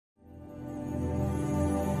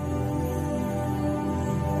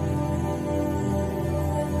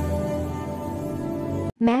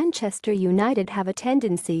Manchester United have a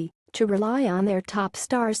tendency to rely on their top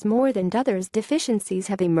stars more than others. Deficiencies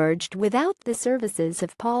have emerged without the services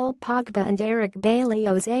of Paul Pogba and Eric Bailly.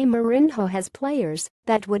 Jose Mourinho has players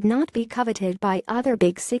that would not be coveted by other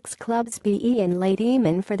Big Six clubs. Ian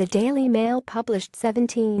Ladyman for the Daily Mail published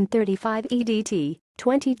 1735 EDT,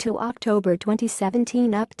 22 October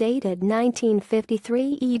 2017 updated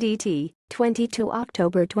 1953 EDT, 22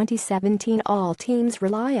 October 2017. All teams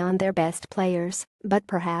rely on their best players, but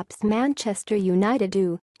perhaps Manchester United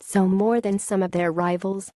do so more than some of their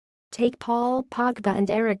rivals. Take Paul Pogba and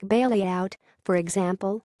Eric Bailly out, for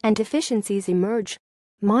example, and deficiencies emerge.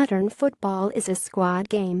 Modern football is a squad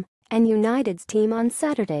game, and United's team on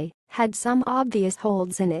Saturday had some obvious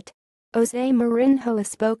holes in it. Jose Mourinho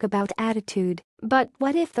spoke about attitude, but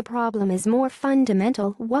what if the problem is more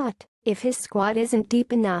fundamental? What if his squad isn't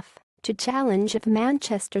deep enough to challenge a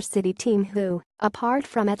Manchester City team who, apart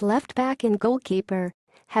from at left-back and goalkeeper,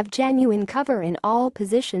 have genuine cover in all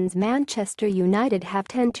positions? Manchester United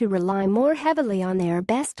tend to rely more heavily on their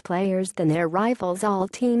best players than their rivals. All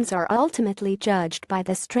teams are ultimately judged by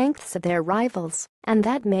the strengths of their rivals, and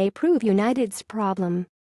that may prove United's problem.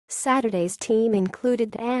 Saturday's team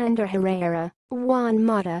included Ander Herrera, Juan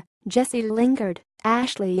Mata, Jesse Lingard,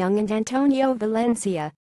 Ashley Young and Antonio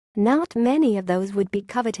Valencia. Not many of those would be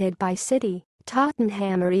coveted by City,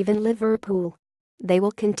 Tottenham or even Liverpool. They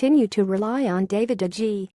will continue to rely on David De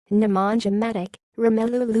Gea, Nemanja Matic,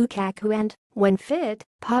 Romelu Lukaku and, when fit,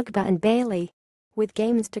 Pogba and Bailly. With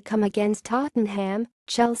games to come against Tottenham,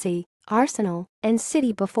 Chelsea, Arsenal, and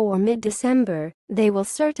City before mid-December, they will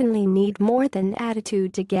certainly need more than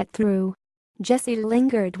attitude to get through. Jesse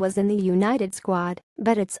Lingard was in the United squad,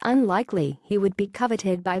 but it's unlikely he would be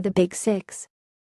coveted by the Big Six.